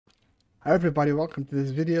Hi everybody, welcome to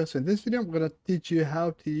this video. So in this video, I'm going to teach you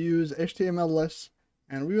how to use HTML lists,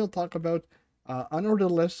 and we will talk about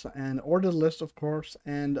unordered lists and ordered lists, of course,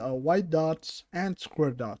 and white dots and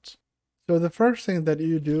square dots. So the first thing that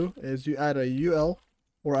you do is you add a UL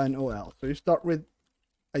or an OL. So you start with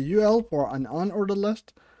a UL for an unordered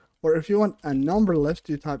list, or if you want a number list,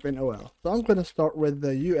 you type in OL. So I'm going to start with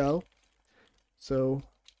the UL. So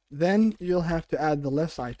then you'll have to add the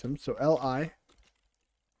list item, so LI.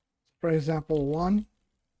 For example, 1.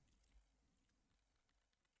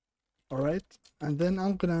 All right, and then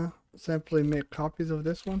I'm gonna simply make copies of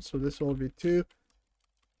this one, so this will be 2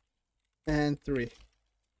 and 3.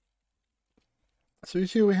 So you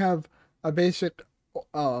see we have a basic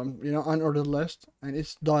unordered list, and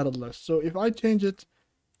it's dotted list. So if I change it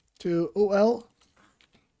to OL,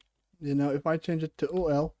 if I change it to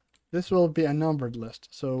OL, this will be a numbered list.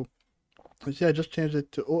 So you see I just changed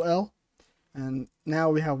it to OL, and now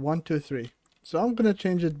we have 1 2 3. So I'm gonna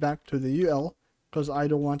change it back to the UL because I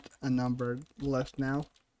don't want a numbered list now.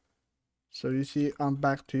 So you see I'm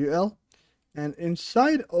back to UL, and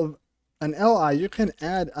inside of an LI you can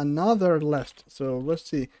add another list. So let's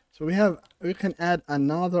see, so we can add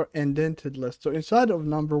another indented list. So inside of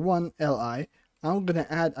number 1 LI, I'm gonna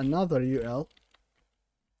add another UL,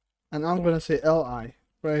 and I'm gonna say LI,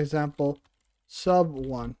 for example, sub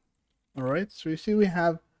 1. All right, so you see we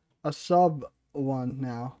have a sub 1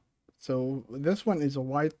 now. So this one is a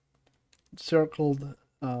white circled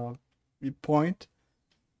point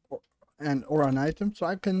or an item. So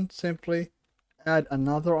I can simply add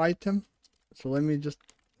another item. So let me just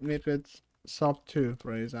make it sub 2,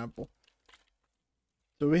 for example.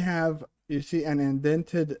 So we have, you see, an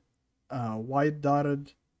indented white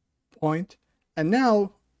dotted point, and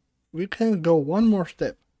now we can go one more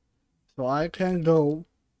step. So I can go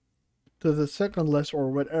to the second list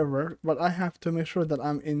or whatever, but I have to make sure that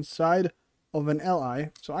I'm inside of an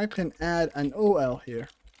LI. So I can add an OL here,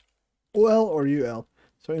 OL or UL.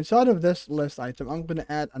 So inside of this list item, I'm going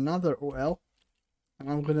to add another OL,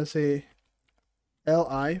 and I'm going to say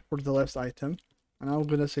LI for the list item, and I'm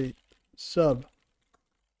going to say sub.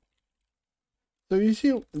 So you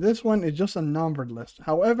see this one is just a numbered list.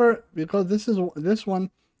 However, because this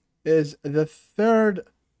one is the third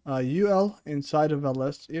UL inside of a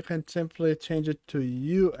list, you can simply change it to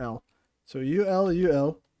UL. So UL,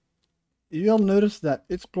 you'll notice that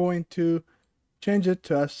it's going to change it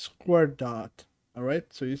to a square dot. All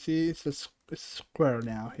right, so you see it's a square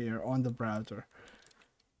now here on the browser.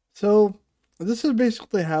 So this is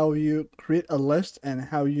basically how you create a list and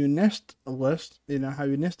how you nest a list. How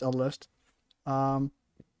you nest a list. Right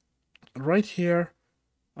here.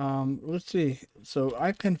 Let's see. So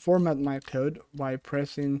I can format my code by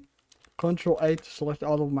pressing Ctrl-A to select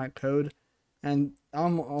all of my code, and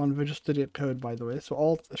I'm on Visual Studio Code, by the way. So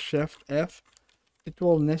Alt-Shift-F, it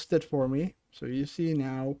will nest it for me. So you see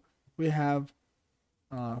now we have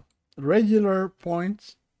regular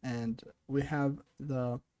points, and we have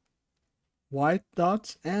the white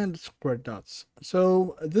dots and square dots.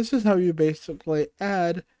 So this is how you basically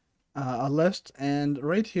add a list. And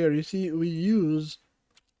right here you see we use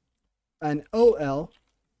an OL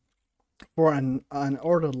for an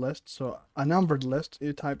ordered list. So a numbered list,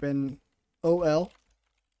 you type in OL.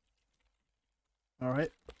 All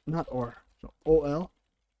right, not or, so OL,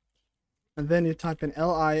 and then you type in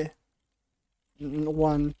LI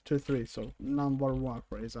 1 2 3. So number 1,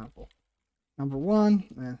 for example, number 1,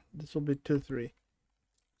 and this will be 2 3.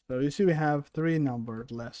 So you see we have 3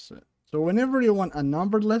 numbered lists. So whenever you want a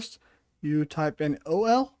numbered list, you type in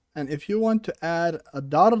OL, and if you want to add a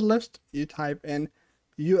dotted list, you type in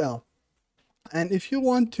UL. And if you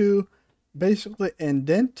want to basically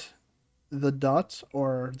indent the dots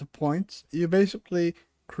or the points, you basically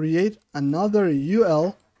create another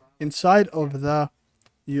UL inside of the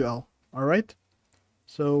UL. All right,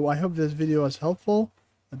 so I hope this video was helpful.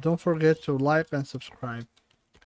 Don't forget to like and subscribe.